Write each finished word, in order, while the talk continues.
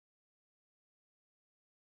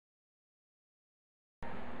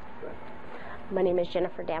My name is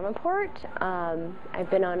Jennifer Davenport. I've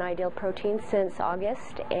been on Ideal Protein since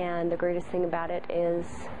August, and the greatest thing about it is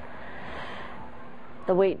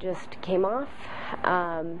the weight just came off.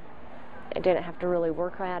 I didn't have to really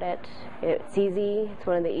work at it. It's easy. It's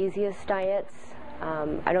one of the easiest diets.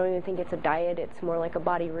 I don't even think it's a diet. It's more like a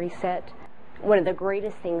body reset. One of the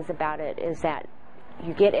greatest things about it is that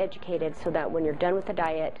you get educated so that when you're done with the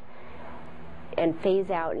diet and phase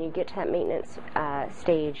out and you get to that maintenance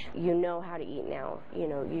stage, you know how to eat now. You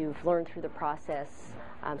know, you've learned through the process,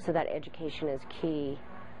 so that education is key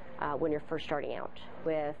when you're first starting out.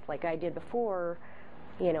 With, like I did before,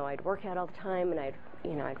 you know, I'd work out all the time and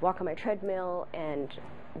I'd walk on my treadmill, and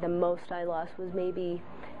the most I lost was maybe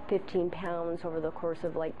 15 pounds over the course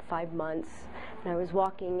of like 5 months. And I was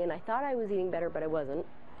walking and I thought I was eating better, but I wasn't,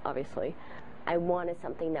 obviously. I wanted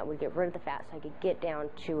something that would get rid of the fat so I could get down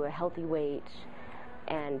to a healthy weight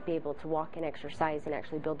and be able to walk and exercise and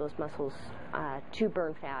actually build those muscles to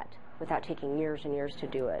burn fat without taking years and years to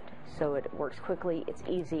do it. So it works quickly, it's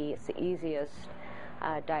easy, it's the easiest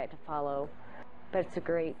diet to follow, but it's a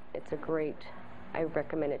great, I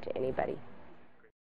recommend it to anybody.